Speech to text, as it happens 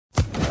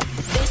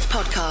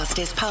podcast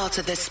is part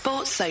of the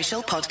Sports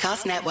Social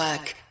Podcast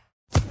Network.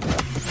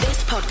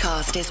 This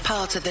podcast is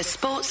part of the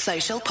Sports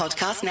Social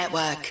Podcast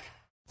Network.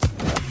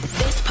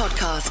 This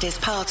podcast is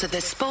part of the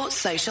Sports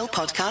Social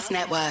Podcast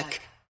Network.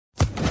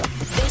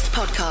 This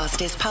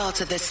podcast is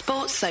part of the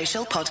Sports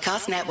Social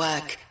Podcast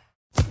Network.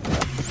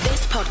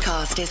 This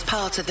podcast is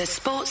part of the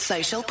Sports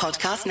Social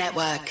Podcast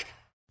Network.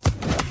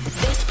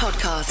 This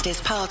podcast is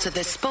part of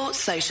the Sports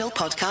Social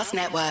Podcast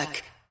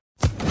Network.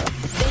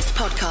 This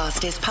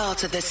podcast is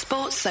part of the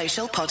Sports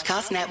Social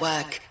Podcast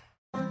Network.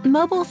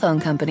 Mobile phone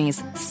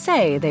companies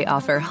say they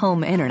offer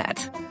home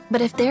internet.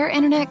 But if their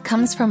internet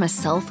comes from a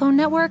cell phone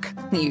network,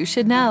 you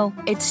should know.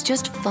 It's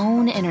just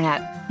phone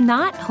internet,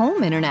 not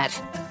home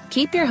internet.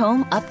 Keep your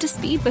home up to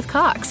speed with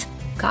Cox.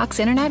 Cox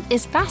internet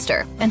is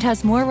faster and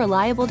has more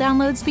reliable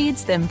download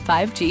speeds than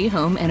 5G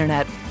home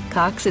internet.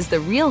 Cox is the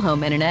real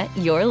home internet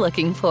you're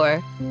looking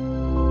for.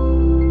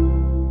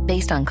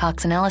 Based on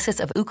Cox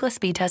analysis of Ookla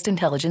speed test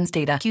intelligence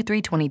data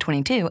Q3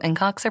 2022 and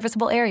Cox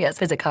serviceable areas.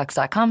 Visit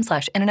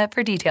cox.com/internet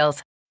for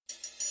details.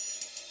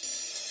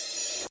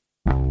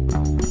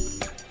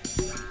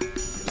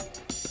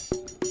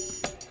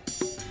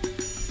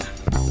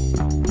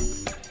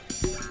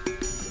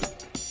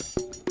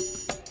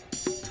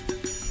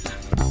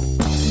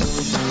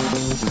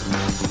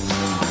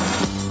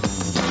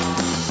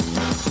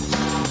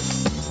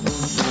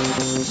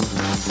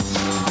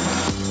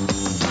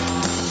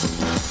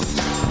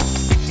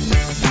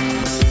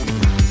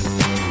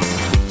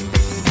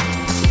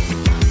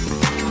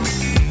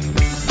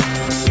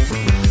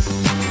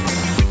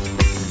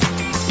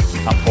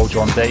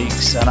 John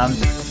Dykes, and I'm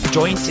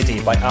joined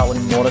today by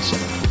Alan Morrison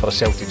for a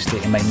Celtic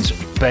State of Mind's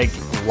big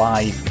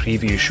live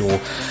preview show.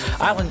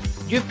 Alan,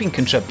 you've been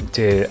contributing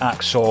to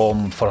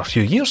ACSOM for a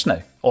few years now,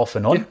 off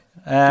and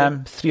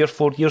on. 3 or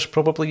 4 years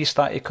probably you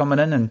started coming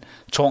in and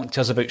talking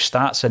to us about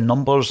stats and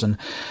numbers, and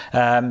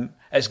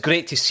it's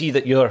great to see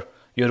that your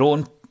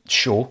own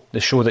show, the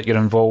show that you're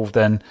involved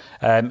in,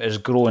 is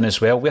growing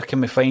as well. Where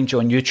can we find you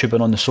on YouTube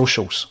and on the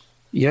socials?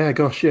 Yeah,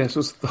 gosh, yeah. So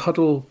it's the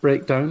Huddle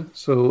Breakdown.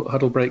 So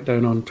Huddle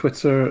Breakdown on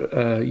Twitter,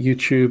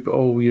 YouTube,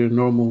 all your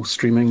normal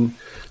streaming,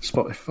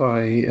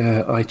 Spotify,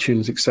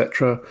 iTunes,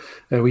 etc.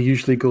 We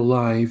usually go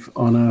live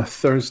on a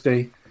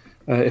Thursday.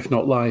 If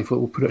not live,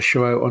 we'll put a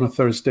show out on a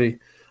Thursday,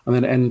 and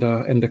then end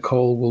a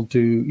call. We'll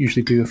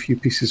usually do a few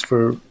pieces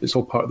for. It's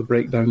all part of the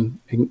Breakdown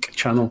Inc.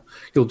 channel.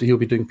 He'll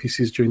be doing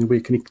pieces during the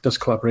week, and he does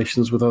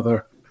collaborations with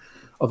other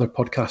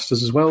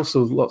podcasters as well,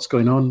 so lots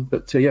going on.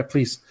 But yeah,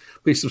 please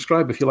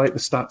subscribe if you like the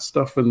stats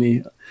stuff and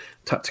the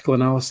tactical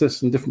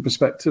analysis and different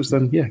perspectives.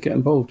 Then yeah, get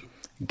involved.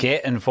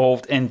 Get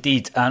involved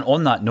indeed. And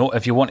on that note,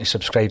 if you want to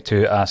subscribe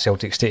to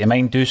Celtic State of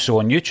Mind, do so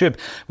on YouTube.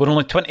 We're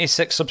only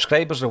 26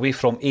 subscribers away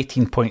from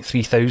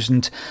 18.3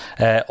 thousand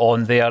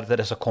on there.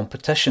 There is a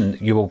competition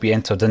you will be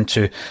entered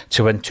into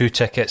to win 2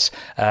 tickets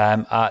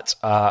at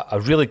a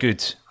really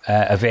good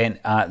event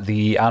at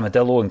the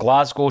Armadillo in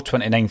Glasgow,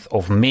 29th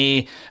of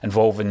May,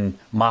 involving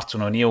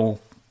Martin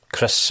O'Neill,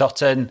 Chris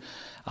Sutton,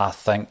 I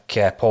think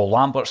Paul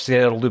Lambert's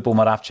there, Lubo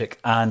Moravchik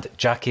and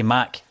Jackie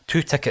Mack.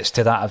 2 tickets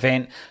to that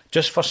event.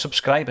 Just for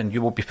subscribing,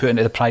 you will be put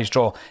into the prize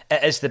draw.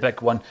 It is the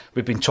big one.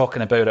 We've been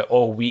talking about it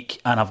all week,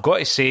 and I've got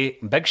to say,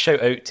 big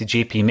shout out to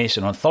JP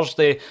Mason on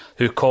Thursday,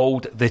 who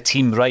called the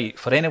team right.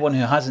 For anyone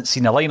who hasn't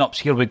seen the lineups,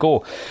 here we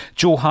go.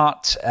 Joe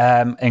Hart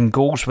in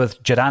goals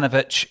with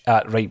Juranovic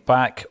at right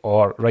back,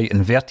 or right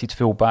inverted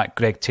full back,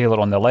 Greg Taylor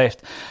on the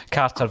left,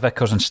 Carter,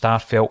 Vickers and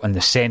Starfelt in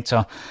the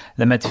centre.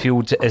 The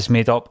midfield is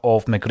made up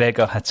of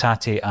McGregor,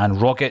 Hatate and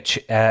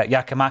Rogic.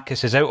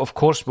 Giakoumakis is out, of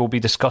course. We'll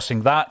be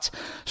discussing that.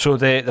 So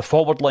the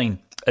forward line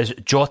is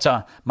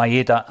Jota,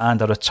 Maeda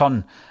and a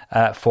return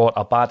for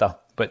Abada,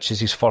 which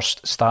is his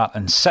first start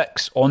in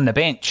 6. On the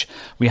bench,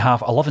 we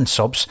have 11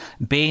 subs.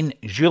 Bain,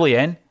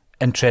 Julien,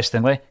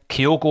 interestingly,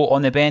 Kyogo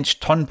on the bench,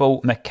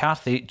 Turnbull,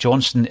 McCarthy,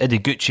 Johnson,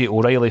 Idiguchi,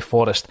 O'Reilly,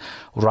 Forrest,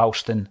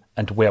 Ralston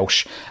and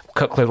Welsh.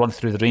 Quickly run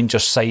through the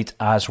Rangers side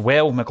as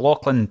well.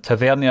 McLaughlin,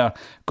 Tavernier,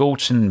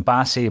 Goldson,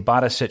 Bassey,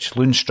 Barisic,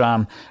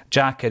 Lundstram,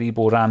 Jack,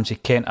 Aribo, Ramsey,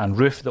 Kent and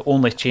Roof. The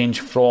only change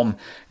from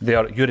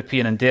their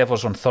European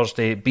endeavours on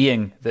Thursday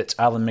being that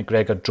Alan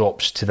McGregor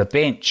drops to the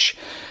bench.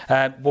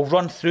 We'll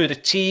run through the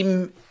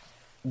team.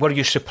 Were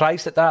you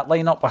surprised at that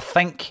lineup? I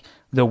think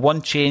the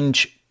one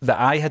change that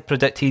I had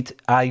predicted,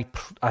 I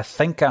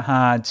think I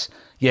had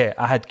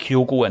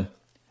Kyogo in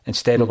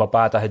instead of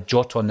Abad. I had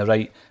Jota on the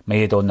right,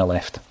 Maeda on the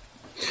left.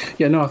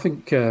 Yeah, no, I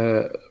think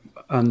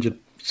Anja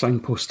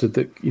signposted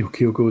that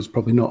Kyogo is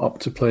probably not up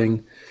to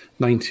playing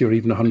 90 or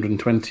even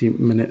 120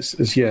 minutes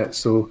as yet.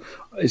 So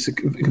it's a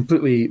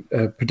completely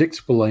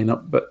predictable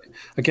lineup. But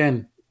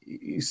again,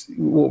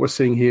 what we're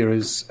seeing here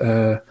is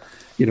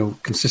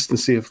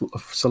consistency of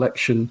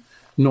selection,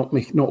 not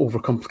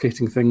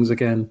overcomplicating things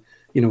again.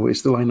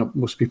 It's the lineup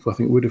most people I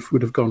think would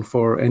have gone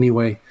for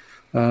anyway.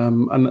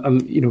 And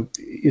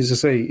as I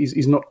say,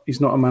 he's not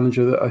a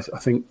manager that I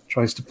think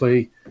tries to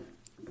play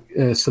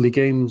silly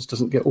games,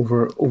 doesn't get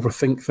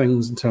overthink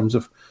things in terms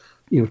of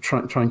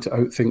trying to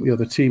outthink the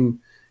other team.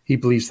 He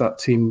believes that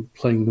team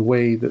playing the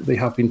way that they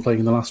have been playing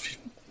in the last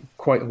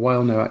quite a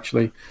while now,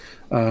 actually,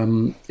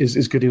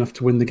 is good enough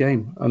to win the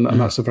game. And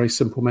that's a very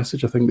simple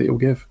message, I think, that he'll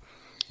give.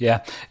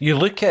 Yeah. You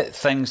look at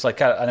things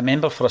like, I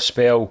remember for a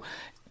spell,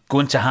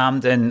 going to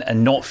Hampden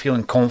and not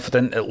feeling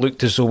confident. It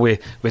looked as though we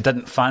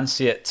didn't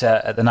fancy it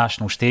at the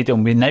National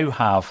Stadium. We now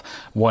have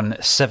won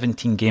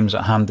 17 games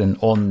at Hampden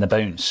on the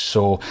bounce.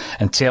 So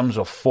in terms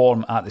of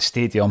form at the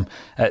stadium,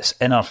 it's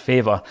in our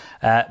favour.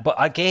 But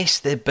I guess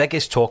the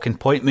biggest talking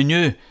point, we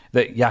knew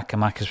that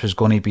Giakoumakis was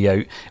going to be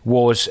out,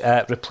 was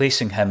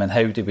replacing him, and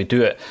how do we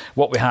do it?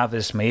 What we have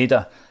is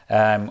Maeda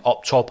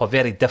up top, a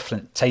very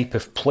different type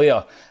of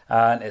player,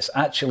 and it's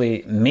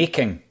actually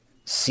making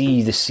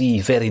the C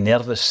very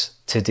nervous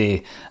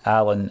today,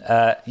 Alan.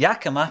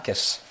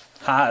 Giakoumakis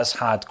has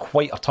had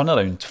quite a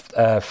turnaround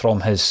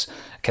from his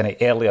kind of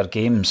earlier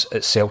games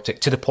at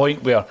Celtic, to the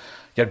point where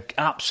you're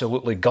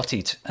absolutely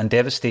gutted and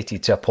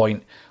devastated to a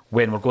point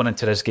when we're going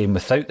into this game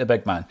without the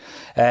big man.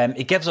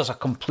 He gives us a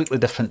completely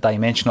different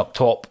dimension up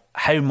top.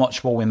 How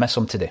much will we miss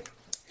him today?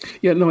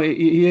 Yeah, no,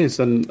 he is,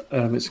 and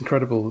it's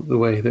incredible the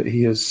way that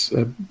he has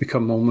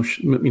become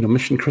almost,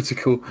 mission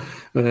critical,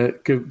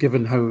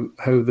 given how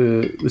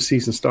the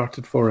season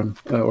started for him,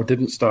 or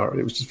didn't start.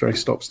 It was just very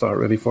stop-start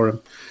really for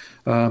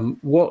him.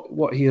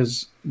 What he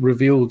has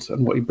revealed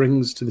and what he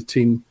brings to the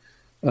team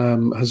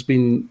has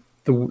been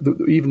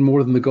even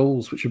more than the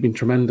goals, which have been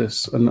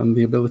tremendous, and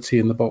the ability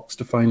in the box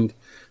to find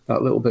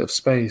that little bit of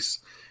space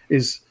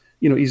is.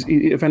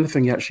 If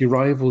anything, he actually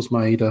rivals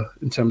Maeda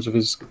in terms of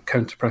his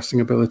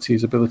counter-pressing ability,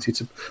 his ability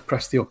to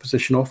press the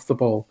opposition off the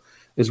ball,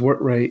 his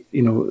work rate,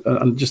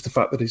 and just the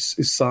fact that his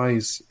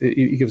size,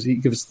 he gives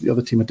the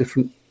other team a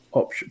different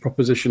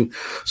proposition.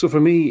 So for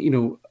me,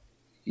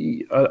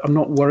 I'm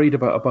not worried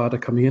about Abada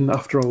coming in.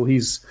 After all,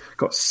 he's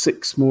got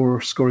 6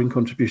 more scoring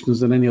contributions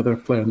than any other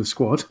player in the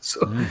squad.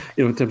 So,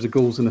 in terms of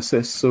goals and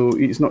assists, so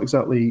it's not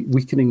exactly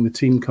weakening the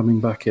team coming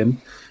back in.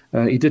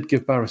 He did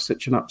give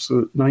Barisic an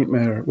absolute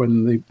nightmare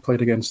when they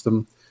played against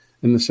them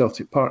in the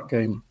Celtic Park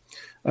game.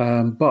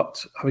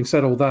 But having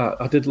said all that,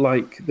 I did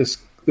like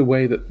the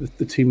way that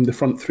the team, the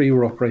front three,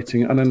 were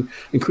operating, and then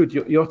include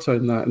Jota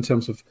in that, in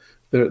terms of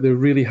they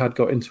really had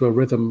got into a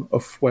rhythm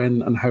of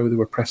when and how they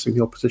were pressing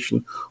the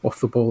opposition off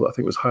the ball that I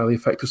think was highly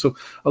effective. So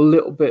a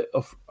little bit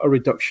of a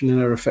reduction in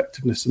their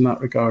effectiveness in that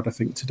regard, I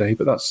think, today.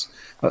 But that's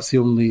the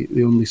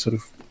only sort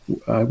of,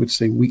 I would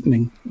say,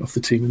 weakening of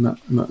the team in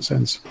that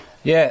sense.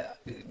 Yeah,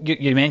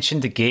 you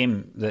mentioned the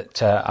game that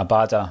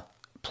Abada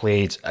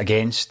played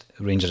against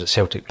Rangers at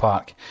Celtic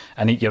Park,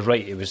 and you're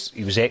right, he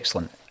was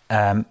excellent.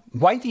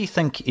 Why do you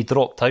think he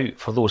dropped out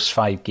for those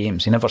 5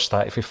 games? He never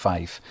started for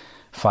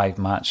five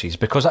matches,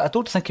 because I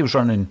don't think he was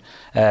running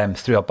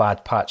through a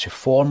bad patch of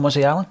form, was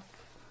he, Alan?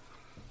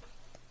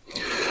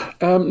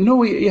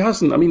 No, he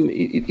hasn't. I mean,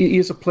 he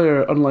is a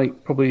player,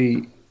 unlike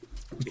probably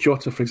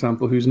Jota, for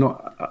example, who's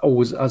not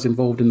always as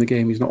involved in the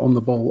game. He's not on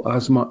the ball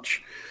as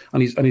much,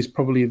 and he's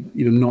probably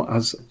not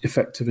as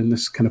effective in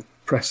this kind of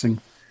pressing,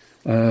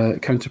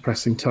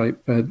 counter-pressing type.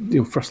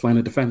 First line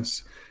of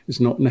defence is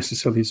not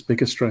necessarily his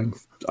biggest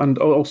strength, and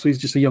also he's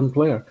just a young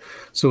player,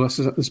 so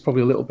there's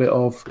probably a little bit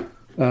of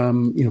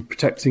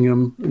protecting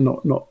him.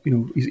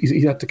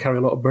 He had to carry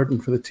a lot of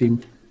burden for the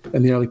team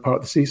in the early part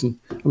of the season.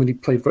 I mean, he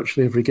played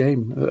virtually every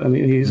game, and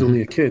he is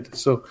only a kid.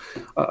 So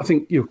I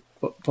think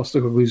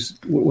Postecoglou, who's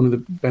one of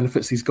the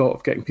benefits he's got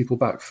of getting people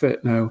back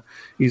fit now,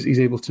 he's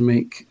able to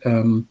make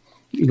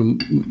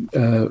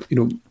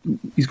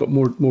he's got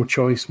more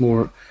choice,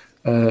 more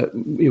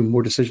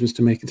decisions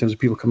to make in terms of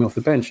people coming off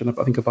the bench, and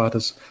I think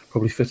Abada's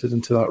probably fitted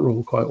into that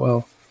role quite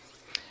well.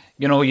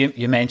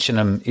 You mentioned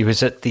him. He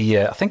was at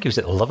I think he was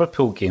at the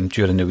Liverpool game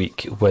during the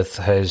week with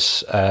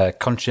his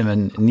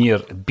countryman Near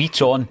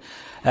Beaton.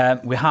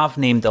 We have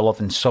named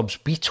 11 subs.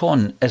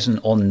 Beaton isn't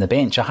on the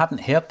bench. I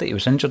hadn't heard that he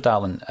was injured,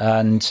 Alan.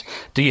 And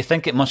do you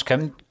think it must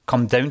come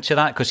down to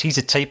that? Because he's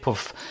the type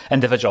of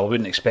individual, I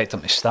wouldn't expect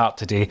him to start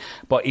today,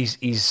 but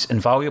he's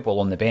invaluable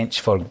on the bench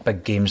for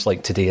big games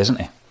like today, isn't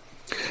he?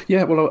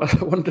 Yeah, well, I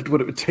wondered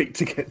what it would take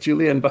to get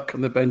Julian back on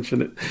the bench,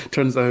 and it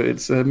turns out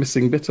it's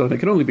missing Bitton. It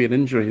can only be an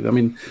injury. I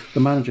mean, the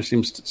manager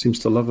seems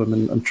to love him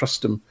and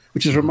trust him,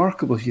 which is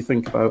remarkable if you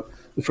think about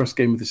the first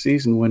game of the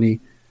season when he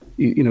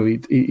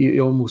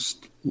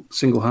almost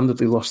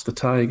single-handedly lost the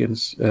tie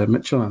against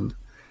Midtjylland,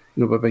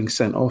 by being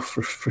sent off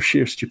for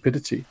sheer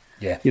stupidity.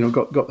 Yeah,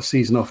 got the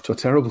season off to a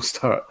terrible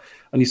start,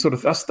 and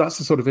that's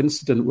the sort of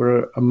incident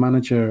where a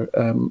manager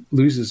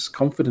loses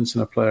confidence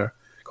in a player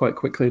quite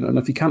quickly, and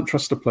if you can't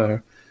trust a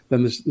player,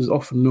 then there's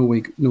often no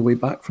way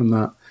back from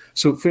that.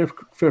 So fair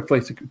play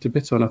to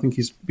Bitton. I think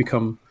he's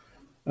become,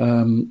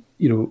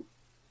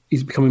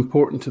 he's become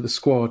important to the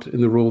squad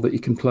in the role that he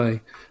can play,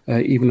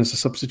 even as a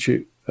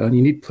substitute. And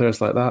you need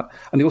players like that.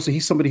 And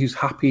he's somebody who's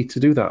happy to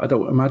do that. I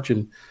don't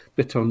imagine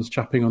Bitton's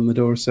chapping on the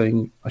door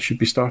saying, I should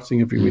be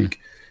starting every week.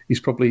 He's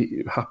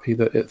probably happy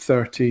that at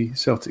 30,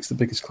 Celtic's the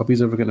biggest club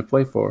he's ever going to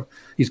play for.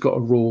 He's got a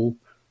role.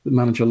 The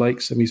manager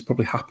likes him. He's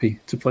probably happy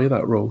to play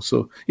that role.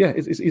 So, yeah,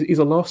 he's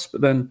a loss.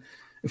 But then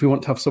if we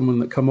want to have someone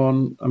that come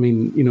on, I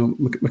mean,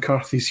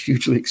 McCarthy's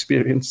hugely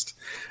experienced,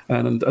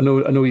 and I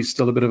know he's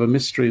still a bit of a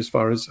mystery as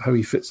far as how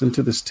he fits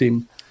into this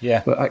team.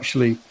 Yeah. But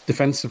actually,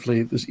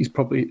 defensively, he's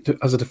probably,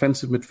 as a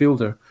defensive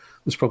midfielder,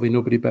 there's probably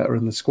nobody better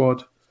in the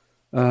squad.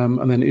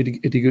 And then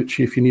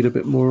Idiguchi, if you need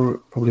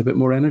probably a bit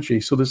more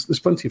energy. So there's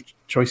plenty of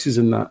choices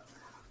in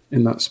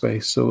that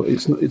space. So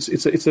it's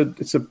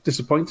a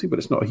disappointing, but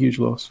it's not a huge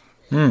loss.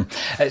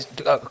 It's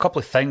a couple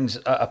of things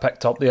I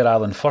picked up there,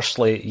 Alan.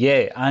 Firstly,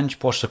 Ange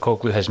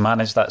Postecoglou has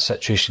managed that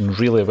situation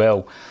really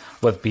well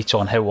with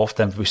Beaton. How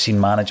often have we seen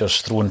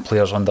managers throwing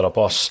players under a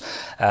bus?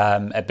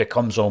 It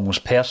becomes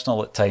almost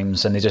personal at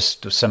times, and they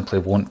just simply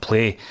won't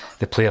play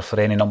the player for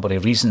any number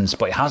of reasons.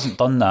 But he hasn't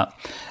done that.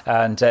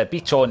 And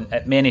Beaton,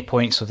 at many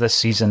points of this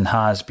season,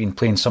 has been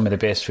playing some of the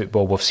best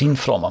football we've seen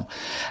from him.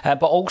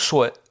 But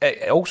also,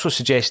 it also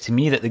suggests to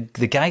me that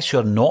the guys who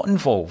are not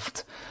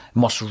involved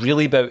must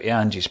really bow to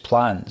Ange's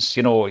plans,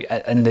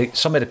 and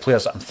some of the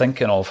players that I'm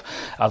thinking of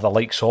are the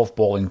likes of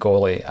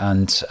Bolingoli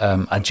and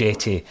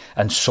Ajeti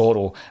and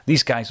Soro.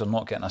 These guys are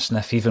not getting a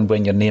sniff even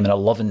when you're naming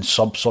 11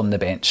 subs on the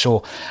bench.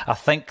 So I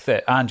think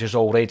that Ange is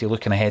already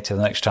looking ahead to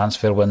the next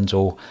transfer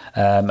window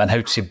and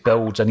how to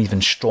build an even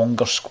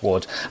stronger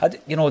squad.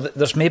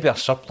 There's maybe a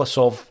surplus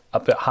of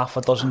about half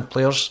a dozen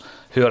players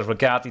who are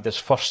regarded as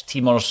first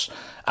teamers,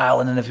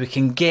 Alan, and if we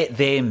can get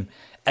them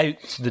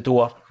out the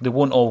door, they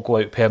won't all go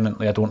out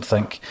permanently, I don't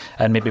think,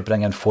 and maybe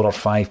bring in 4 or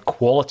 5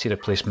 quality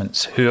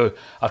replacements who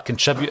are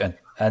contributing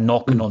and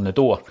knocking on the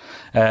door.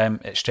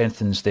 It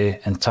strengthens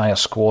the entire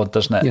squad,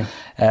 doesn't it?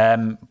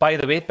 Yeah. By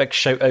the way, big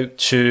shout out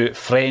to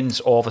friends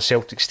of A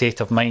Celtic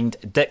State of Mind.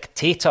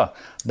 Dictator,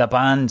 the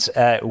band,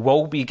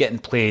 will be getting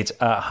played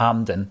at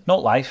Hampden,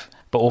 not live,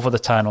 but over the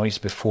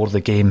tannoys before the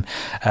game.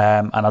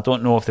 And I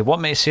don't know if they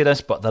want me to say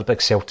this, but they're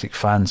big Celtic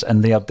fans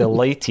and they are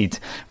delighted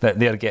that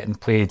they're getting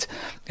played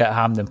at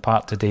Hampden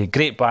Park today.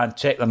 Great band,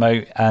 check them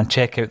out and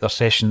check out their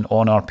session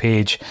on our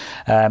page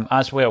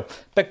as well.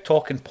 Big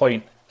talking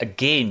point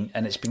again,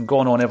 and it's been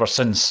going on ever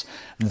since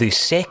the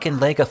second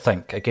leg, I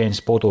think,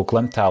 against Bodo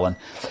Glimt, Alan,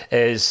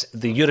 is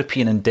the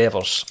European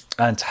endeavours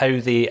and how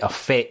they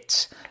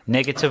affect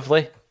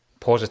negatively,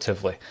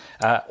 positively.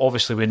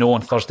 Obviously, we know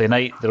on Thursday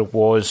night there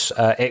was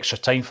extra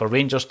time for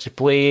Rangers to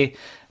play.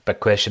 Big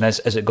question is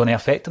it going to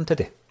affect them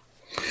today?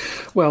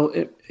 Well,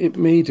 it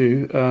may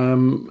do.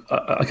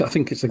 I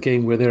think it's a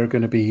game where they're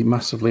going to be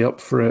massively up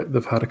for it.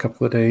 They've had a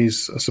couple of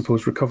days, I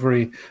suppose,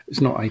 recovery.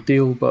 It's not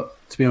ideal, but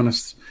to be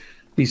honest,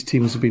 these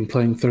teams have been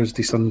playing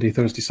Thursday,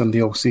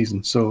 Sunday all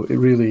season. So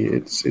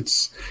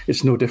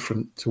it's no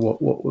different to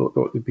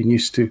what they've been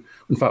used to.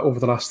 In fact, over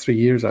the last 3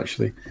 years,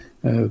 actually,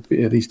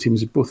 these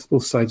teams,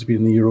 both sides have been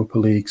in the Europa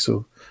League.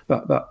 So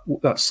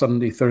that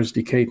Sunday,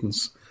 Thursday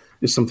cadence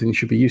is something you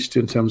should be used to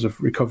in terms of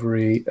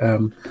recovery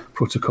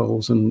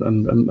protocols and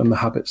the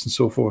habits and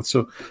so forth.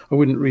 So I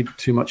wouldn't read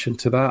too much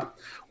into that.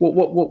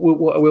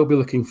 What I will be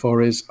looking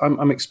for is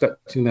I'm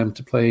expecting them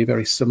to play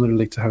very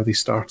similarly to how they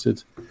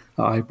started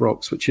at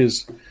Ibrox, which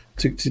is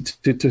to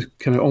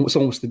kind of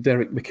almost the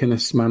Derek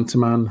McInnes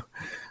man-to-man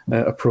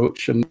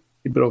approach,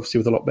 but obviously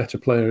with a lot better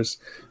players.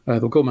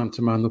 They'll go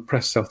man-to-man, they'll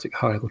press Celtic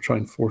high, they'll try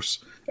and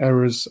force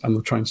errors, and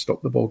they'll try and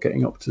stop the ball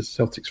getting up to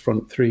Celtic's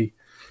front three.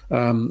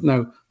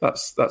 Now,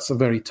 that's a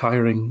very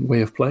tiring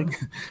way of playing.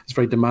 It's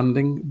very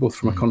demanding, both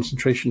from a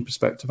concentration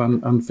perspective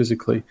and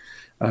physically.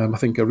 I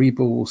think Aribo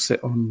will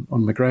sit on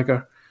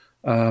McGregor,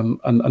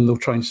 and they'll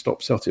try and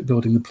stop Celtic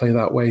building the play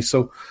that way.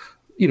 So,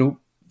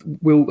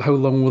 how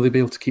long will they be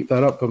able to keep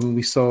that up? I mean,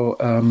 we saw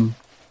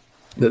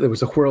that there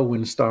was a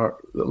whirlwind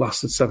start that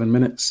lasted 7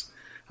 minutes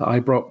at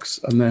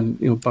Ibrox, and then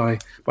by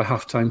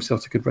half-time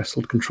Celtic had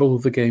wrestled control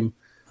of the game,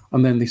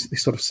 and then they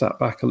sort of sat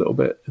back a little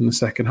bit in the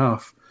second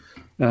half.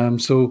 I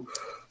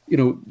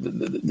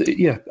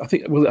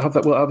think will it have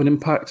an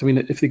impact? I mean,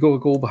 if they go a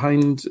goal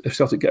behind, if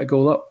Celtic get a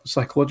goal up,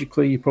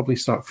 psychologically you probably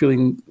start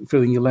feeling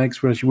your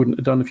legs, whereas you wouldn't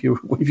have done if you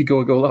go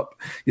a goal up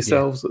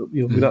yourselves.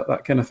 With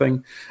that kind of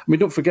thing. I mean,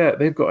 don't forget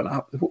they've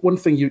got one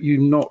thing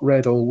you've not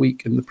read all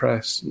week in the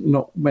press,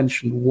 not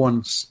mentioned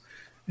once,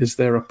 is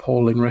their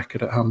appalling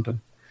record at Hampden.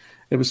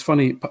 It was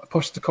funny.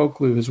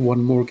 Postecoglou has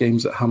won more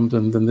games at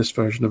Hampden than this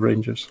version of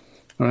Rangers.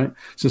 All right,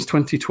 since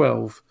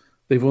 2012,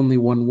 they've only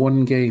won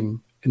one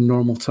game in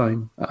normal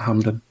time at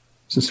Hampden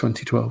since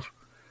 2012.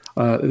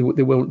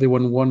 They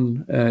won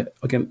one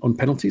again on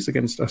penalties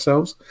against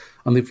ourselves,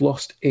 and they've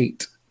lost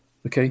 8.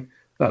 Okay,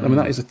 that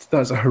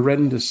is a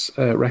horrendous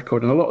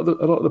record, and a lot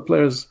of the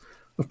players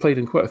have played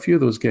in quite a few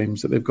of those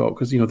games that they've got,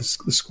 because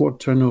the squad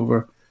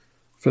turnover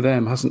for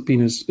them hasn't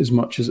been as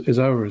much as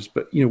ours.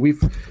 But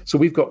we've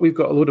got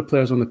a load of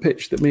players on the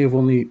pitch that may have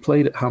only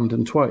played at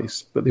Hampden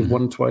twice, but they've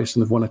won twice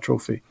and they've won a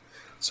trophy.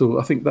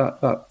 So I think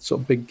that sort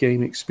of big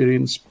game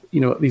experience,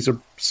 these are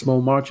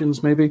small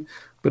margins maybe,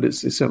 but it's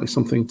certainly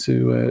something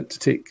to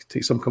take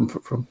some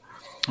comfort from.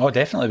 Oh,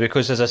 definitely,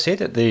 because as I said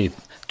at the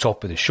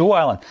top of the show,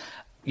 Alan,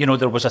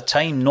 there was a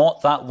time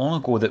not that long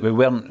ago that we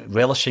weren't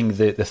relishing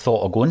the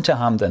thought of going to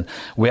Hampden.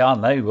 We are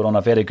now. We're on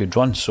a very good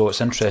run, so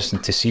it's interesting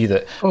to see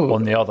that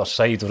on the other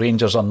side,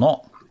 Rangers are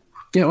not.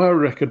 Yeah, well, our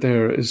record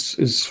there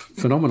is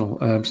phenomenal.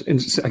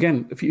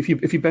 Again, if you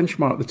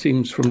benchmark the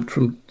teams from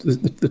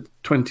the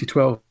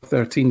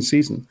 2012-13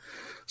 season,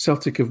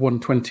 Celtic have won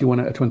 21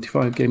 out of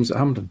 25 games at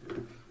Hampden.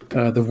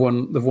 They've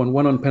won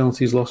one on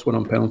penalties, lost one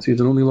on penalties,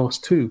 and only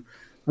lost two,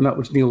 and that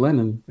was Neil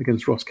Lennon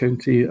against Ross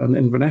County and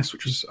Inverness,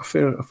 which was a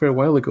fair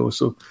while ago.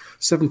 So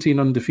 17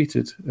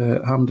 undefeated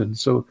at Hampden.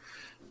 So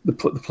the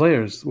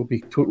players will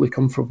be totally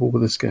comfortable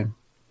with this game.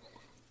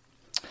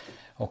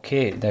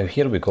 Okay, now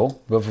here we go.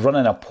 We've run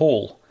in a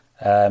poll.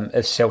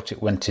 If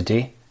Celtic win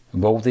today,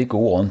 will they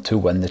go on to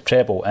win the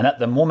treble? And at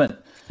the moment,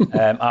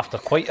 after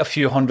quite a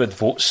few hundred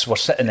votes, we're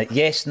sitting at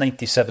yes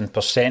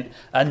 97%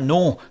 and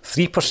no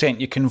 3%.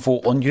 You can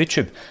vote on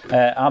YouTube.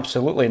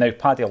 Absolutely. Now,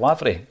 Paddy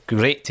Lavery,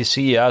 great to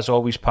see you as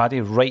always,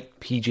 Paddy. Right,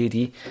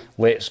 PJD,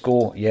 let's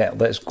go. Yeah,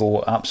 let's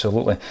go.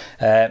 Absolutely.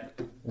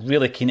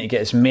 Really keen to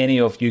get as many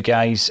of you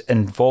guys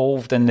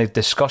involved in the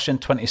discussion.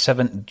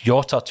 27,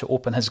 Jota to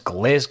open his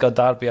Glasgow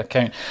Derby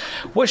account.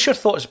 What's your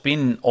thoughts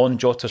been on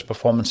Jota's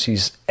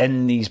performances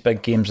in these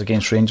big games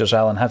against Rangers,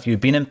 Alan? Have you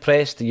been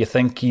impressed? Do you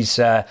think he's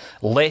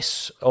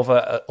less of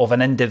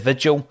an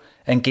individual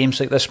in games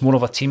like this, more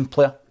of a team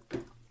player?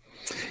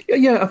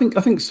 Yeah,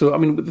 I think so. I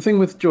mean, the thing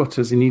with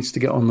Jota is he needs to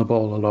get on the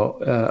ball a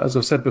lot. As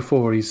I've said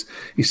before, he's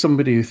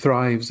somebody who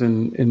thrives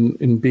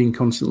in being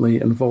constantly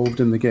involved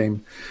in the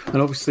game.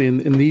 And obviously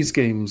in these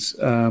games,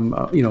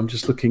 I'm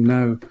just looking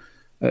now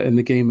in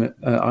the game at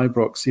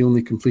Ibrox, he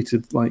only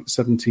completed like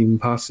 17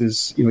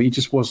 passes. He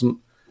just wasn't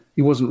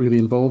really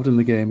involved in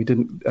the game. He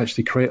didn't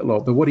actually create a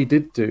lot. But what he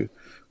did do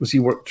was he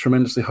worked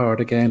tremendously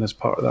hard again as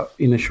part of that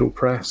initial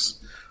press.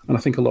 And I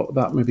think a lot of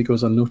that maybe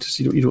goes unnoticed.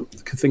 You don't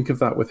think of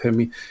that with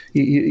him.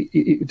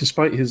 He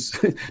despite his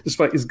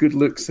good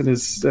looks and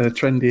his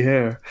trendy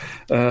hair,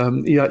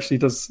 he actually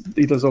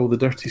does all the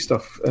dirty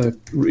stuff.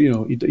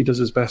 He does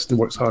his best and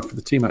works hard for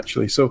the team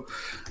actually. So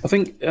I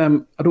think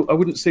I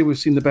wouldn't say we've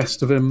seen the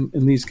best of him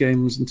in these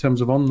games in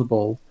terms of on the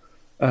ball,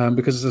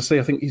 because as I say,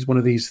 I think he's one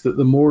of these that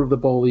the more of the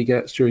ball he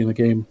gets during the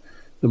game,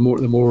 the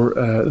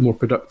more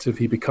productive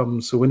he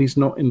becomes. So when he's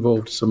not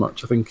involved so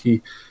much, I think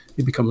he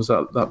becomes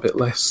that bit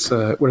less.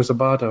 Whereas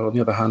Abada, on the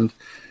other hand,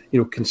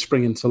 can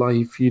spring into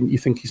life. You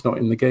think he's not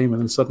in the game,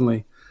 and then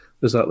suddenly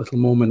there's that little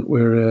moment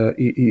where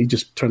he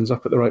just turns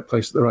up at the right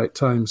place at the right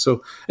time.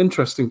 So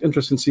interesting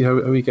to see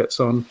how he gets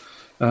on.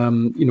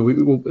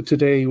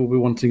 Today we'll be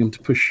wanting him to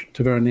push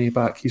Tavernier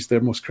back. He's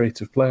their most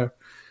creative player,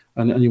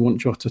 and you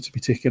want Jota to be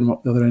taking him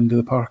up the other end of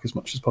the park as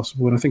much as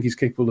possible. And I think he's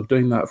capable of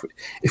doing that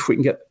if we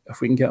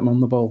can get him on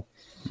the ball.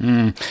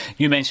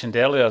 You mentioned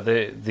earlier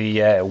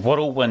the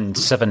whirlwind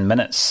 7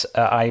 minutes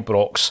at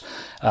Ibrox,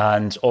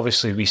 and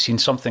obviously we've seen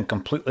something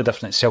completely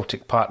different at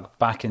Celtic Park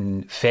back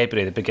in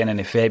February, the beginning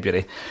of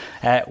February.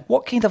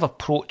 What kind of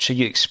approach are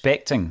you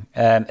expecting?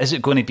 Is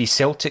it going to be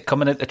Celtic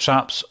coming out the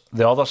traps,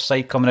 the other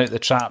side coming out the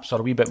traps, or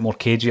a wee bit more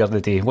cagey of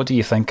the day? What do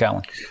you think,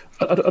 Alan?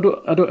 I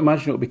don't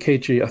imagine it'll be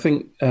cagey. I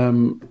think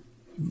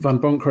Van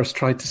Bronckhorst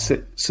tried to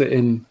sit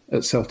in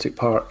at Celtic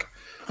Park.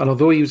 And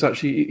although it was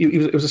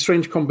a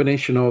strange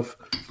combination of,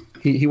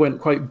 he went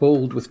quite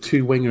bold with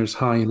two wingers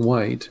high and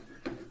wide,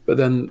 but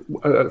then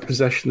out of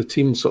possession, the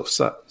team sort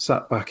of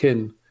sat back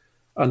in,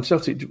 and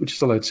Celtic, which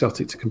just allowed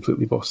Celtic to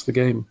completely boss the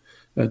game,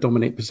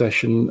 dominate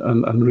possession,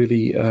 and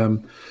really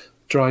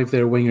drive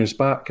their wingers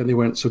back. And they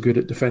weren't so good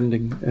at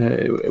defending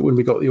when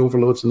we got the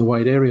overloads in the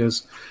wide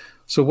areas.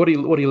 So what he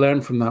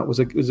learned from that was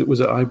at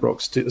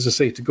Ibrox, to, as I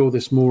say, to go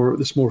this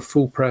more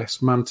full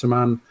press, man to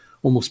man,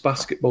 almost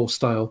basketball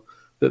style.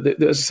 As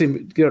I say,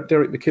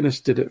 Derek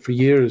McInnes did it for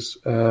years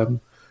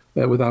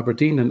with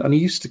Aberdeen, and he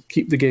used to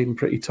keep the game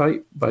pretty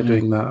tight by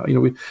doing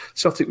that.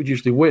 Celtic would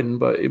usually win,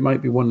 but it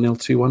might be 1-0,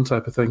 2-1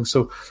 type of thing.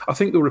 So I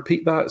think they'll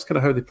repeat that. It's kind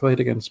of how they played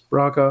against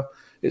Braga.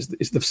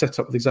 They've set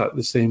up with exactly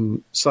the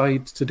same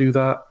side to do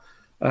that.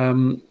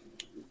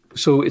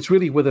 So it's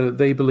really whether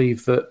they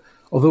believe that,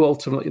 although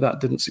ultimately that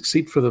didn't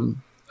succeed for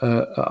them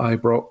at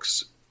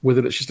Ibrox,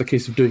 whether it's just a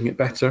case of doing it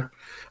better.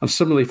 And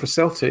similarly for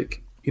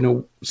Celtic,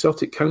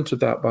 Celtic countered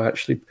that by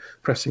actually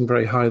pressing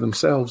very high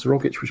themselves.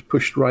 Rogic was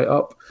pushed right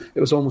up. It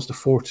was almost a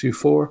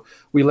 4-2-4.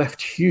 We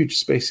left huge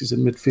spaces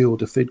in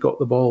midfield if they'd got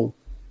the ball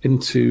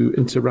into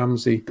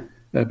Ramsey,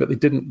 but they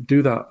didn't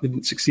do that. They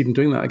didn't succeed in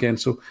doing that again.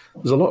 So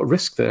there's a lot of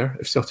risk there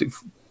if Celtic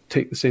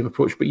take the same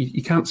approach. But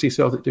you can't see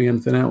Celtic doing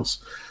anything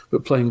else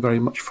but playing very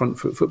much front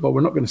foot football. We're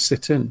not going to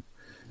sit in.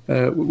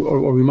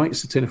 Or we might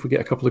sit in if we get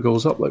a couple of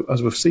goals up, like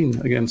as we've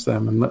seen against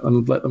them,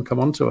 and let them come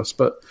onto us.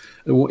 But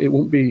it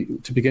won't be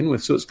to begin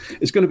with. So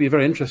it's going to be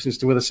very interesting as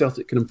to whether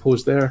Celtic can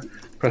impose their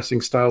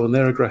pressing style and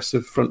their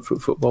aggressive front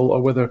foot football,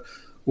 or whether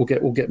we'll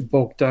get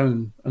bogged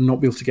down and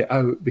not be able to get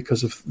out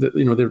because of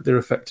they're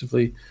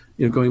effectively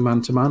going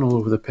man to man all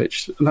over the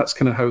pitch. And that's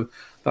kind of how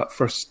that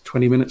first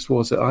 20 minutes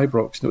was at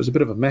Ibrox. And it was a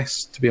bit of a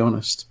mess, to be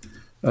honest.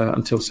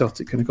 Until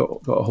Celtic kind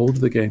of got a hold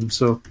of the game.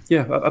 So,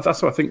 yeah, that's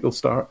how I think they'll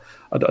start.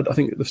 I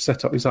think they've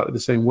set up exactly the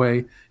same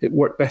way. It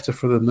worked better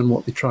for them than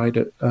what they tried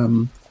at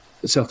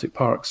Celtic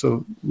Park.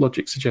 So,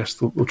 logic suggests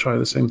they'll try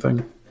the same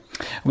thing.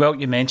 Well,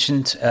 you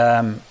mentioned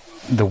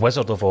the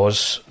Wizard of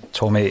Oz,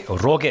 Tommy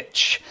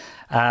Rogic.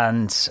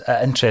 And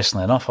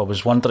interestingly enough, I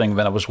was wondering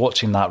when I was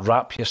watching that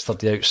rap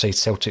yesterday outside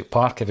Celtic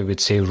Park if he would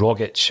say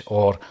Rogic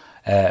or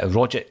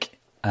Rogic,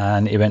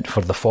 and he went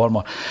for the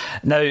former.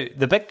 Now,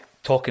 the big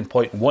talking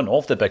point, one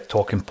of the big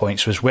talking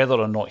points, was whether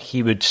or not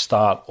he would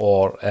start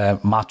or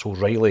Matt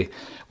O'Reilly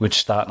would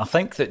start. And I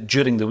think that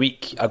during the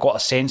week, I got a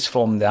sense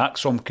from the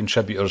ACSOM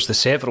contributors, the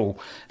several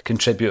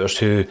contributors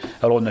who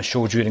are on the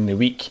show during the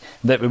week,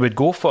 that we would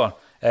go for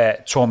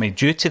Tommy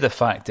due to the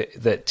fact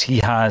that he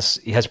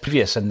has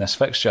previous in this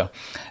fixture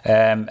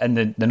in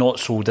the not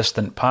so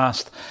distant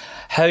past.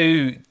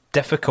 How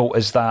difficult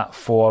is that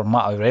for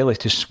Matt O'Reilly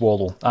to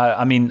swallow?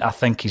 I mean, I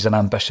think he's an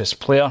ambitious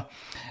player.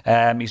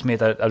 He's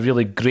made a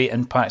really great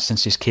impact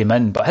since he's came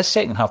in, but his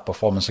second half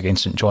performance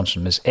against St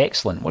Johnstone was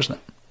excellent, wasn't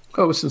it?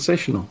 Oh, it was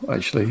sensational,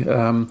 actually.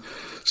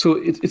 So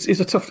it's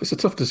a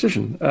tough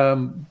decision.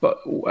 But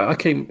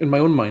in my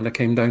own mind, I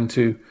came down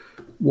to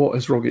what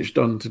has Rogic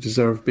done to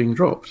deserve being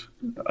dropped,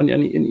 and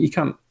you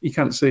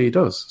can't say he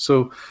does.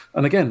 So,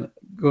 and again,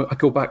 I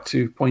go back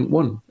to point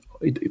one.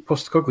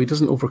 Postecoglou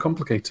doesn't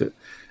overcomplicate it.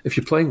 If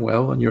you're playing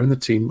well and you're in the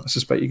team, I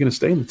suspect you're going to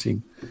stay in the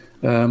team.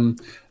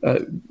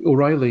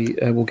 O'Reilly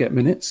will get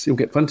minutes. He'll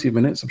get plenty of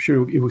minutes. I'm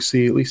sure he will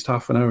see at least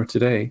half an hour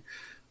today.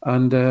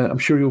 And I'm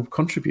sure he'll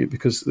contribute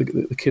because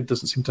the kid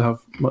doesn't seem to have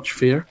much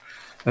fear.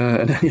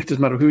 And it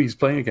doesn't matter who he's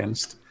playing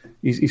against.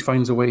 He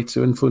finds a way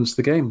to influence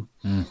the game.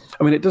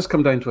 I mean, it does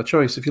come down to a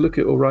choice. If you look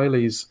at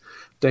O'Reilly's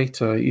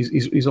data,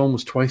 he's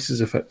almost twice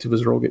as effective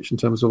as Rogic in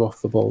terms of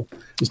off the ball,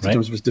 in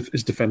terms of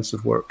his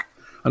defensive work.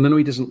 And I know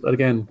he doesn't,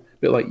 again, a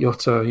bit like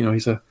Jota,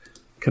 he's a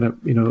kind of,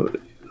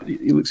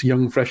 he looks a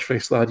young,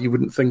 fresh-faced lad. You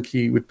wouldn't think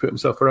he would put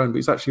himself around, but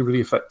he's actually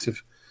really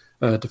effective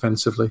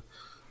defensively,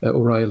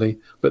 O'Reilly.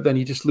 But then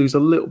you just lose a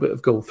little bit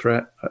of goal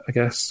threat, I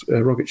guess.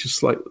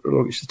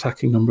 Rogic's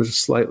attacking numbers are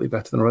slightly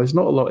better than O'Reilly's.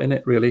 Not a lot in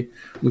it, really.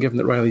 And given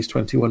that Riley's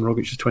 21,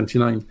 Rogic is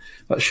 29,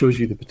 that shows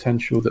you the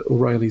potential that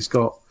O'Reilly's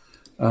got.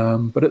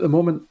 But at the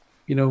moment,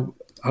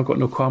 I've got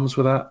no qualms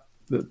with that.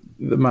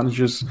 The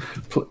manager's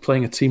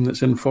playing a team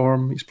that's in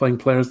form. He's playing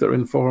players that are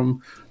in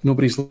form.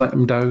 Nobody's let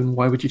him down.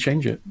 Why would you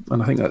change it?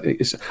 And I think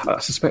I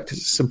suspect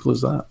it's as simple as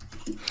that.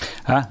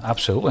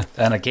 Absolutely.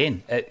 And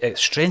again, it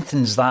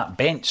strengthens that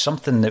bench,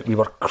 something that we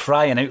were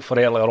crying out for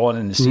earlier on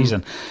in the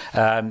season,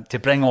 to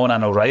bring on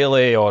an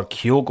O'Reilly or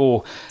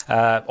Kyogo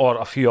or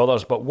a few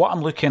others. But what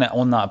I'm looking at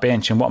on that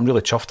bench and what I'm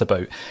really chuffed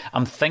about,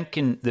 I'm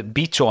thinking that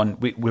Beaton,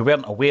 we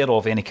weren't aware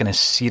of any kind of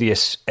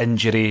serious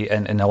injury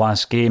in the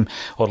last game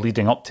or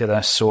leading up to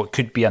this. So it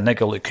could be a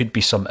niggle, it could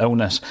be some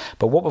illness.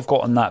 But what we've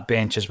got on that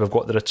bench is we've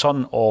got the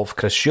return of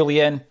Chris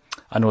Jullien.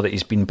 I know that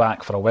he's been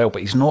back for a while,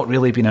 but he's not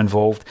really been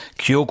involved.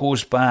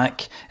 Kyogo's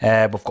back.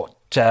 We've got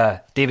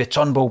David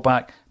Turnbull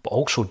back, but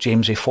also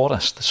James A.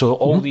 Forrest. So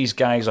all these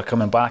guys are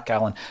coming back,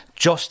 Alan,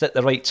 just at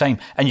the right time.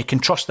 And you can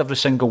trust every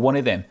single one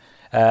of them.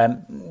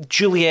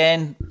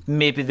 Jullien,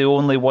 maybe the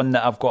only one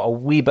that I've got a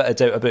wee bit of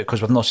doubt about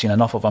because we've not seen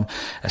enough of him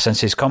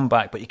since he's come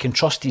back. But you can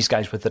trust these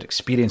guys with their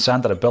experience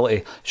and their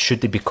ability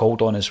should they be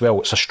called on as well.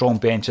 It's a strong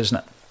bench, isn't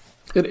it?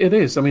 It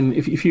is. I mean,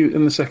 if you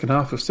in the second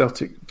half of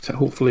Celtic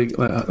hopefully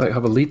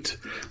have a lead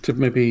to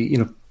maybe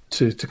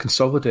to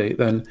consolidate,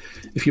 then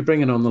if you're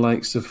bringing on the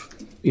likes of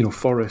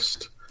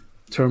Forrest,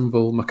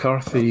 Turnbull,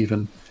 McCarthy,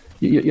 even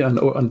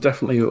and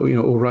definitely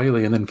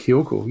O'Reilly and then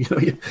Kyogo,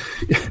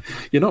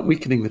 you're not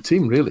weakening the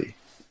team really,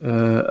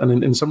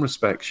 and in some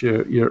respects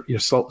you're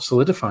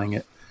solidifying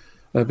it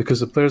because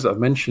the players that I've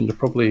mentioned are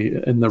probably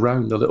in the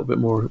round a little bit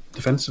more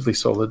defensively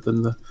solid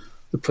than the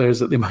players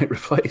that they might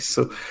replace.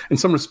 So in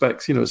some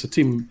respects, it's a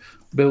team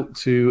built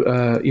to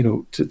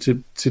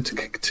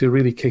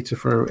really cater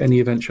for any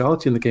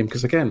eventuality in the game.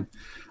 Because again,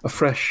 a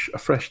fresh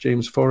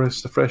James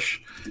Forrest, a fresh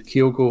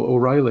Kyogo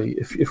O'Reilly.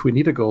 If we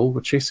need a goal,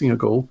 we're chasing a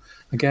goal.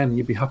 Again,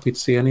 you'd be happy to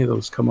see any of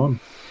those come on.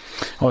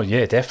 Oh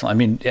yeah, definitely. I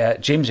mean,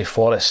 James A.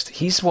 Forrest,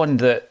 he's one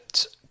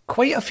that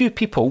quite a few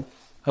people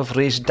have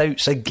raised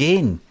doubts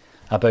again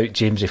about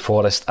James A.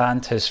 Forrest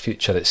and his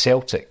future at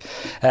Celtic.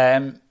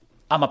 I'm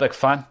a big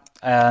fan.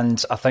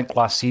 And I think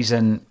last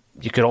season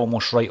you could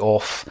almost write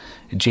off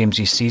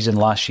James's season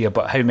last year,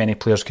 but how many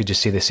players could you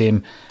say the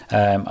same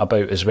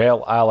about as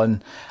well,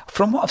 Alan?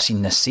 From what I've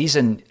seen this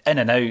season, in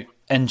and out,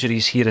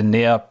 injuries here and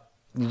there,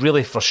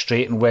 really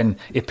frustrating when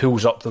he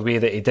pulls up the way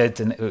that he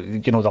did. And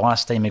the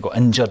last time he got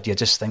injured, you're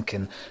just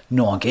thinking,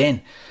 no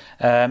again.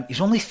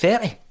 He's only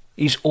 30.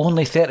 He's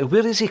only 30.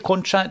 Where is he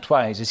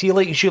contract-wise? Is he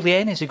like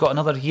Jullien? Has he got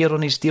another year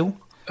on his deal?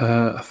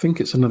 I think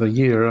it's another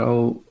year.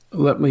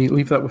 Let me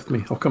leave that with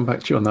me. I'll come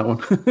back to you on that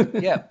one.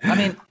 Yeah, I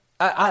mean,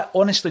 I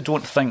honestly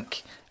don't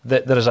think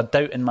that there is a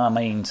doubt in my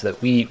mind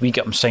that we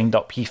get him signed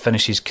up, he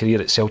finishes his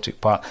career at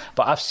Celtic Park.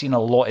 But I've seen a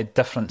lot of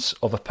difference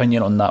of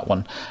opinion on that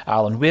one.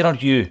 Alan, where are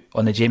you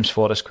on the James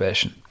Forrest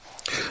question?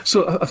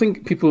 So I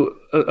think people,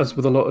 as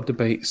with a lot of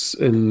debates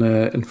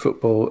in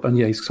football, and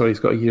he's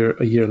got a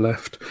year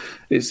left.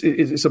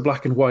 It's a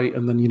black and white,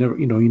 and then you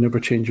never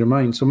change your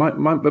mind. So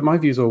my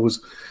view is always,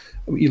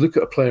 you look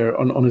at a player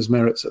on his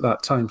merits at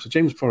that time. So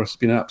James Forrest has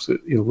been an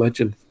absolute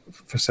legend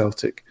for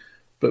Celtic.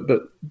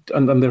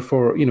 and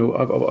therefore,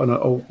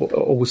 I'll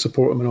always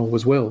support him and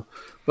always will.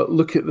 But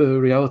look at the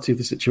reality of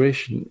the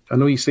situation. I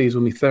know you say he's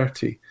only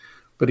 30,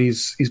 but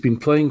he's been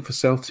playing for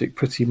Celtic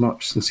pretty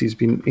much since he's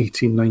been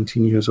 18,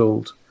 19 years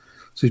old.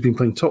 So he's been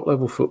playing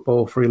top-level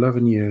football for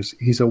 11 years.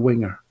 He's a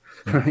winger,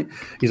 right?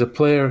 He's a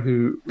player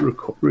who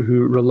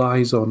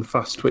relies on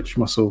fast twitch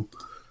muscle.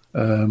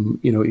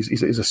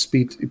 He's a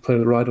speed player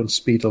that relied on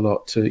speed a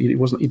lot. He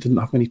didn't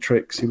have many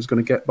tricks. He was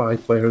going to get by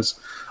players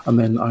and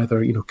then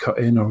either cut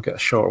in or get a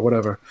shot or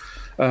whatever.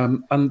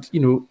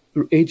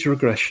 Age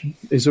regression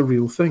is a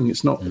real thing.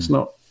 It's not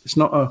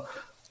a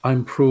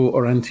I'm pro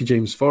or anti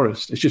James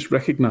Forrest. It's just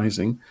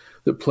recognising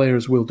that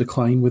players will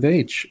decline with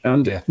age,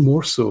 and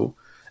more so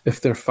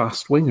if they're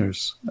fast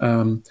wingers.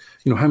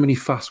 How many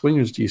fast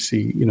wingers do you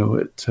see?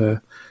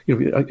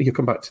 You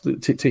come back to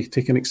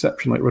take an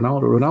exception like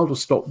Ronaldo. Ronaldo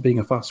stopped being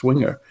a fast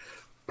winger.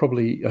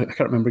 Probably, I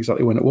can't remember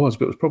exactly when it was,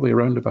 but it was probably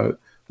around about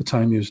the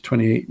time he was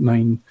 28,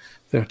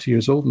 30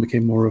 years old and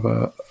became more of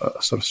a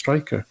sort of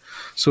striker.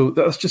 So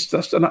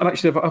and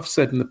actually I've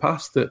said in the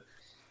past that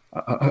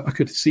I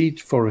could see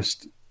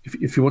Forrest,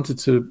 if he wanted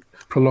to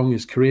prolong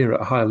his career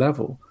at a higher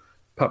level,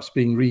 perhaps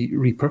being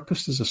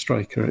repurposed as a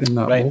striker in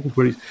that mold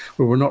where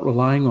we're not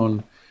relying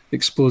on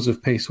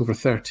explosive pace over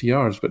 30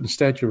 yards, but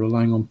instead you're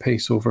relying on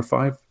pace over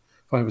 5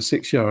 or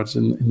 6 yards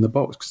in the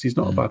box, because he's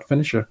not a bad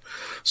finisher.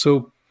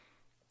 So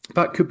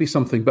that could be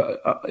something.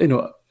 But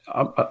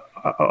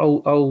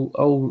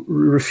I'll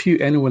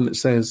refute anyone that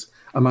says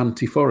I'm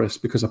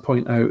anti-Forrest because I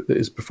point out that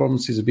his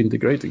performances have been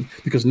degrading,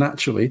 because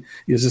naturally,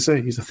 as I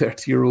say, he's a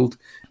 30-year-old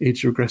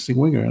age-regressing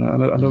winger,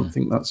 and I don't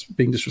think that's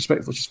being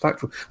disrespectful. It's just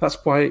factual.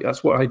 That's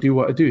what I do,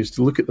 is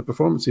to look at the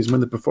performances.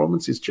 When the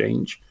performances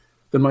change,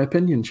 then my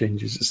opinion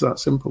changes. It's that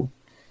simple.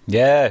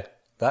 Yeah.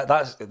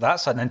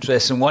 That's an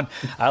interesting one,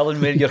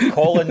 Alan, where you're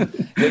calling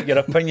your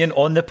opinion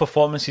on the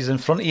performances in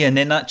front of you, and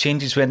then that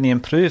changes when they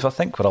improve. I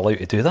think we're allowed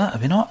to do that, are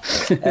we not?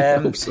 I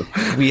hope so.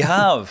 We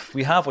have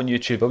on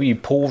YouTube a wee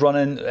poll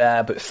running,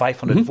 about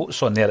 500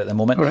 votes on there at the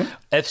moment. Right.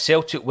 If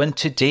Celtic win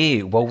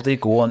today, will they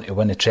go on to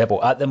win the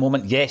treble? At the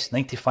moment, yes,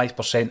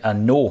 95%,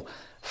 and no,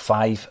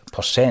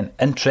 5%.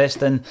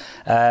 Interesting.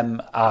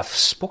 I've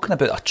spoken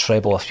about a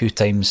treble a few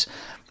times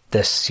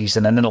this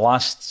season, and in the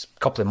last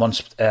couple of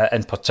months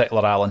in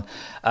particular, Alan,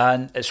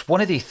 and it's one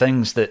of the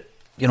things that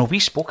we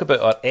spoke about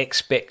our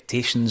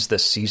expectations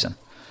this season,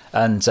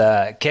 and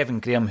Kevin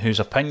Graham, whose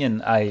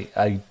opinion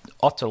I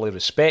utterly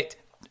respect,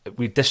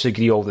 we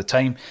disagree all the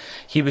time.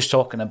 He was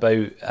talking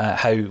about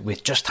how we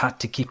just had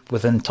to keep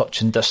within touch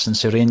and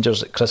distance of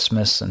Rangers at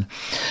Christmas, and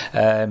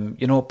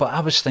but I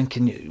was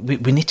thinking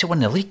we need to win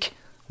the league.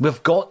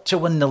 We've got to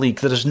win the league.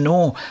 There is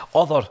no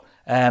other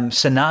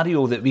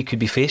scenario that we could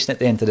be facing at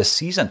the end of this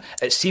season.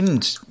 It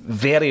seemed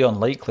very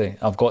unlikely,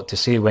 I've got to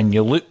say, when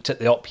you looked at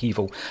the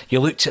upheaval, you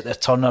looked at the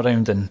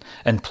turnaround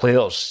in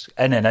players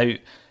in and out.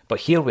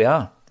 But here we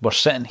are. We're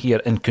sitting here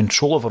in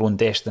control of our own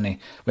destiny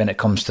when it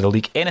comes to the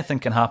league. Anything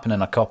can happen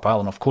in a cup,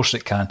 Alan, of course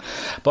it can.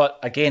 But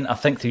again, I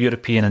think the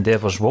European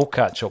endeavours will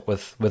catch up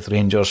with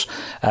Rangers.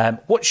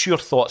 What's your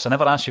thoughts? I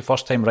never asked you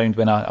first time round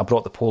when I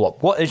brought the poll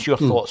up. What is your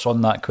thoughts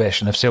on that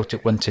question if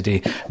Celtic win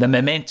today? The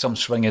momentum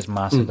swing is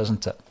massive,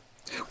 isn't it?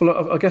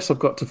 Well, I guess I've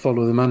got to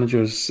follow the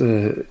manager's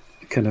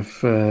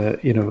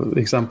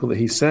example that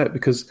he set,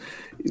 because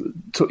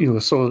I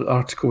saw an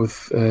article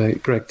with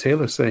Greg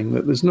Taylor saying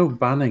that there's no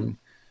banning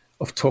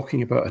of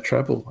talking about a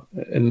treble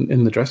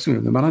in the dressing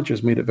room. The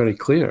manager's made it very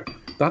clear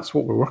that's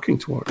what we're working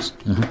towards,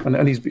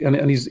 and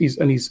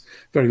he's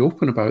very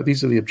open about it.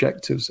 These are the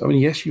objectives. I mean,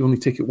 yes, you only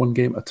take it one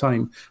game at a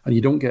time, and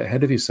you don't get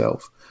ahead of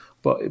yourself.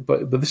 But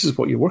this is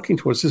what you're working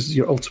towards. This is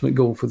your ultimate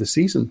goal for the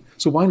season.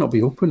 So why not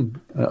be open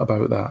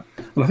about that?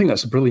 And I think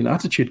that's a brilliant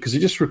attitude, because it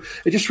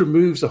just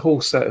removes a whole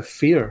set of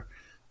fear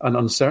and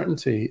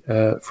uncertainty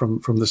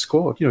from the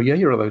squad.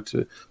 You're allowed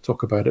to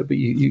talk about it, but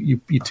you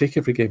take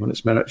every game on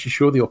its merits. You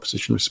show the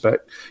opposition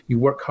respect. You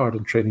work hard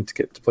in training to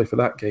get to play for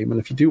that game,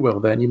 and if you do well,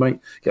 then you might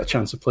get a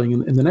chance of playing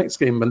in the next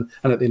game. And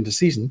at the end of the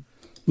season,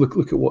 look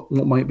at what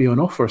might be on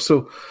offer.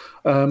 So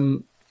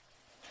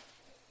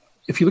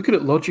if you look at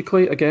it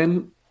logically,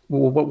 again.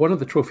 Well, one of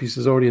the trophies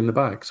is already in the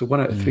bag, so 1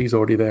 out of 3 is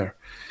already there.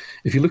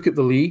 If you look at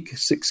the league,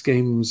 6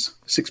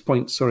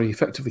 points,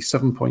 effectively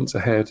 7 points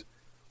ahead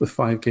with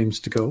 5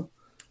 games to go.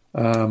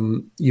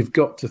 You've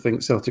got to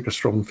think Celtic are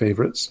strong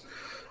favourites.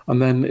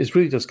 And then it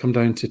really does come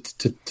down to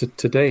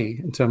today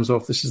in terms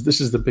of this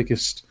is the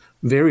biggest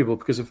variable,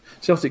 because if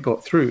Celtic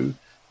got through,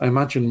 I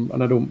imagine,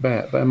 and I don't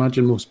bet, but I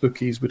imagine most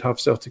bookies would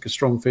have Celtic as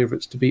strong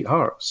favourites to beat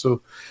Hearts.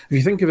 So if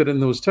you think of it in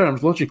those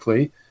terms,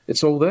 logically,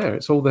 it's all there.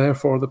 It's all there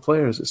for the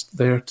players. It's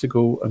there to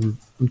go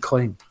and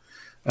claim.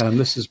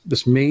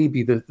 This may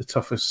be the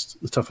toughest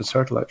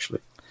hurdle,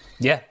 actually.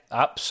 Yeah,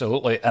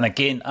 absolutely. And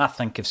again, I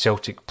think if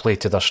Celtic play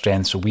to their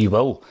strengths, we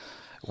will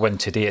win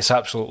today. It's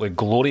absolutely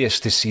glorious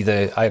to see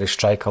the Irish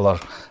tricolour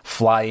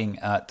flying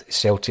at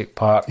Celtic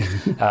Park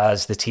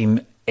as the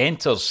team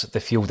enters the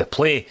field of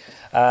play.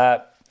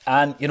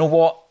 And you know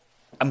what?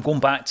 I'm going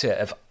back to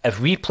it.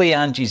 If we play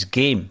Angie's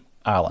game,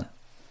 Alan,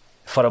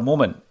 for a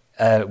moment,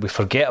 we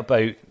forget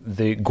about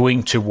the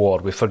going to war,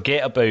 we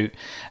forget about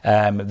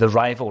the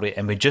rivalry,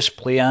 and we just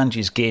play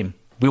Angie's game,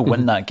 we'll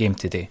win that game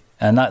today.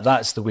 And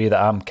that's the way that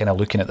I'm kind of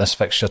looking at this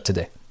fixture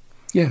today.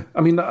 Yeah,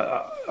 I mean,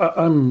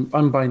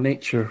 I'm by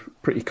nature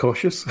pretty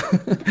cautious,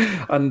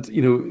 and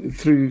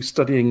through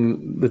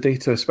studying the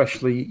data,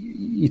 especially,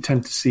 you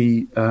tend to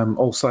see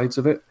all sides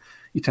of it.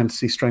 You tend to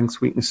see strengths,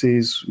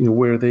 weaknesses.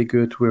 Where are they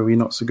good? Where are we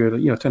not so good?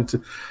 I tend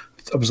to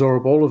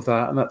absorb all of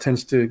that, and that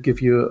tends to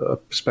give you a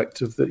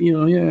perspective that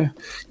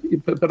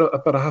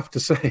But I have to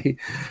say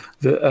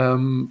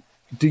that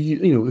do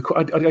you?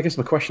 I guess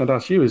my question I'd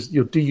ask you is,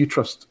 do you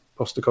trust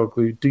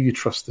Postecoglou? Do you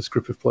trust this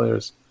group of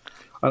players?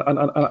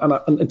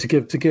 And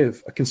to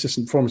give a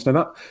consistent performance. Now,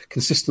 that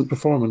consistent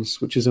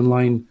performance, which is in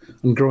line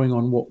and growing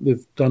on what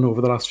they've done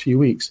over the last few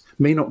weeks,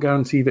 may not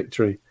guarantee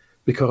victory,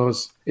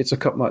 because it's a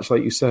cup match,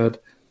 like you said,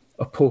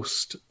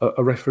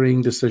 a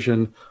refereeing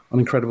decision, an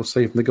incredible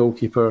save from the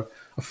goalkeeper,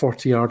 a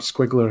 40-yard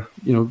squiggler,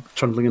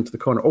 trundling into the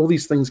corner. All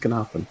these things can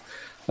happen,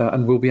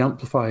 and will be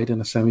amplified in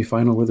a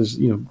semi-final where there's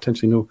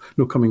potentially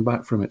no coming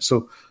back from it.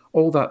 So,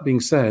 all that being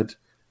said,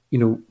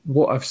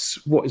 what has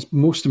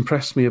most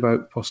impressed me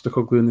about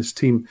Postecoglou and this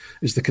team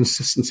is the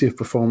consistency of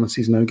performance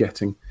he's now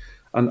getting,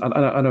 and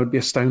I would be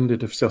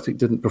astounded if Celtic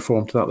didn't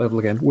perform to that level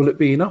again. Will it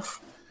be enough?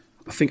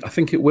 I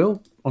think it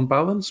will on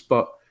balance,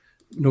 but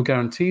no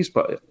guarantees.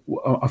 But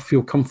I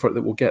feel comfort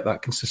that we'll get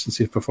that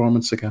consistency of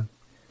performance again.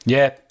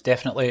 Yeah,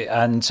 definitely.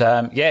 And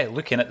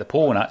looking at the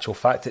poll, in actual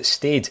fact, it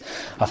stayed,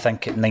 I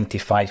think, at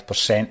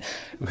 95%,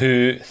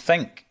 who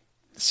think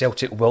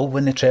Celtic will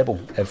win the treble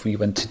if we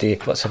win today.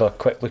 Let's have a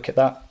quick look at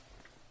that.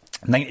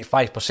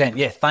 95%.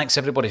 Yeah, thanks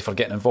everybody for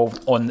getting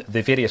involved on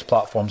the various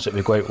platforms that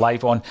we go out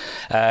live on.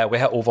 We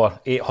hit over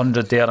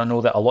 800 there. I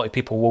know that a lot of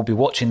people will be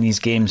watching these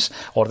games,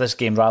 or this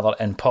game rather,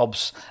 in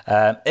pubs.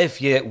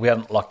 If you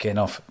weren't lucky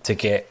enough to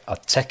get a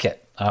ticket,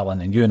 Alan,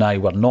 and you and I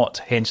were not,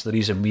 hence the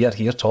reason we are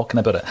here talking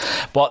about it.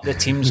 But the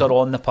teams are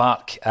on the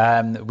park.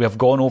 We have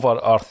gone over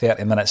our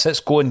 30 minutes.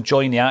 Let's go and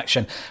join the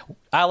action.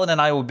 Alan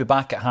and I will be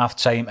back at half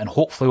time, and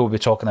hopefully we'll be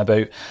talking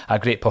about a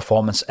great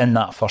performance in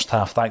that first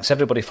half. Thanks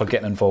everybody for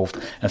getting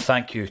involved, and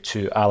thank you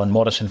to Alan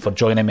Morrison for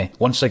joining me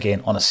once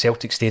again on A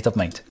Celtic State of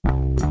Mind.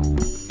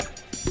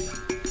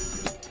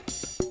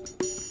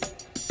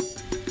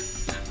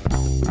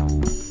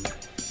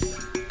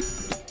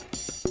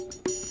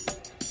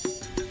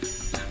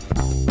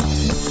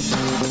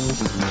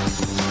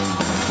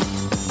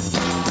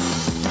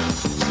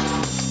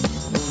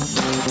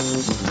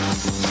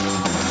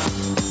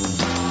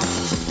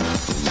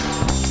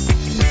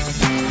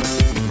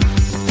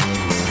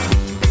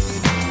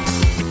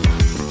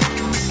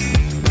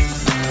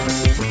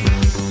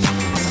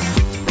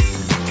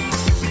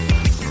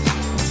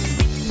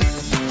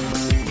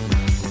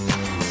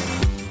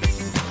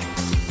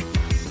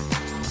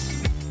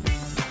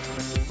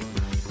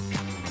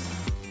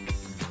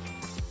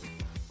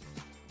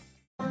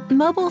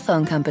 Mobile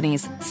phone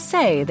companies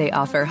say they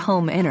offer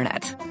home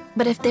internet.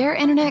 But if their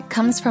internet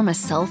comes from a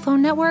cell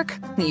phone network,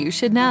 you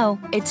should know.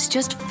 It's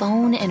just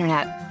phone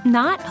internet,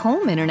 not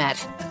home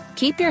internet.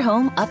 Keep your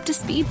home up to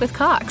speed with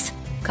Cox.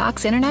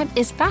 Cox internet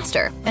is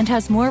faster and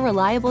has more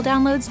reliable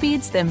download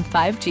speeds than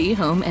 5G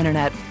home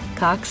internet.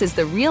 Cox is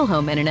the real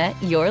home internet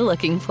you're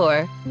looking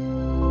for.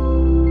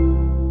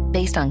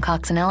 Based on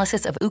Cox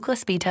analysis of Ookla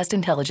speed test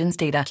intelligence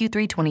data,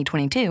 Q3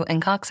 2022,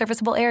 and Cox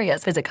serviceable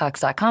areas. Visit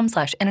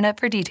cox.com/internet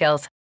for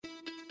details.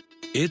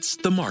 It's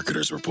the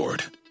Marketer's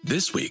Report.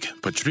 This week,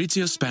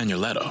 Patrizia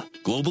Spagnoletto,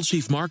 Global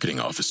Chief Marketing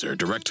Officer,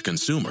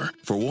 Direct-to-Consumer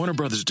for Warner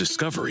Brothers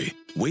Discovery,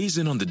 weighs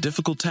in on the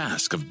difficult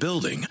task of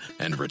building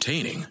and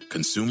retaining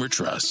consumer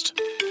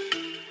trust.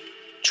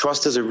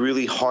 Trust is a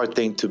really hard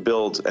thing to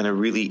build and a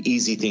really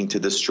easy thing to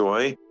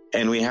destroy,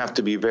 and we have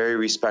to be very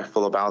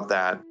respectful about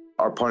that.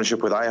 Our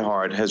partnership with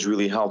iHeart has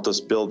really helped us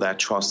build that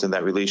trust and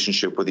that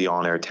relationship with the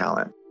on-air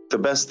talent. The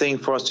best thing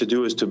for us to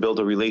do is to build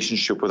a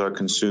relationship with our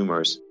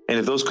consumers. And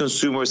if those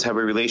consumers have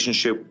a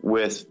relationship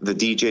with the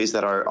DJs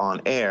that are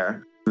on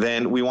air,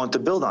 then we want to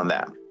build on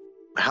that.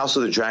 House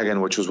of the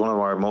Dragon, which was one of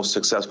our most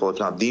successful, if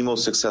not the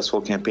most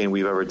successful campaign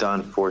we've ever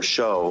done for a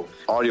show,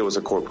 audio is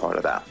a core part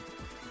of that.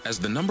 As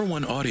the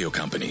 #1 audio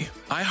company,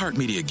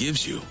 iHeartMedia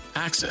gives you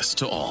access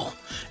to all.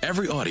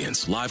 Every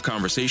audience, live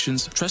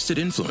conversations, trusted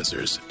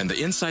influencers, and the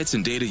insights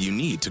and data you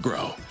need to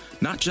grow.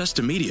 Not just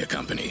a media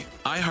company,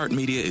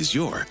 iHeartMedia is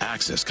your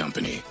access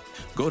company.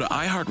 Go to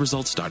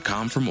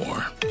iHeartResults.com for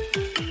more.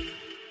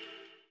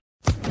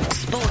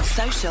 Sports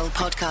Social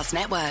Podcast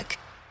Network.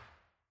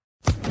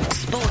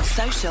 Sports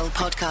Social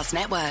Podcast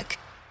Network.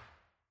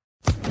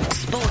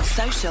 Sports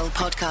Social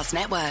Podcast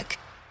Network.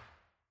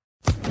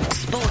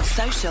 Sports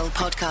Social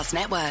Podcast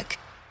Network.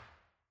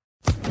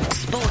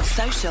 Sports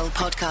Social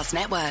Podcast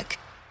Network.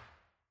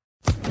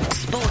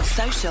 Sports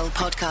Social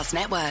Podcast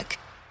Network.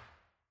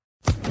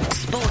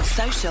 Sports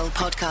Social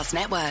Podcast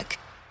Network.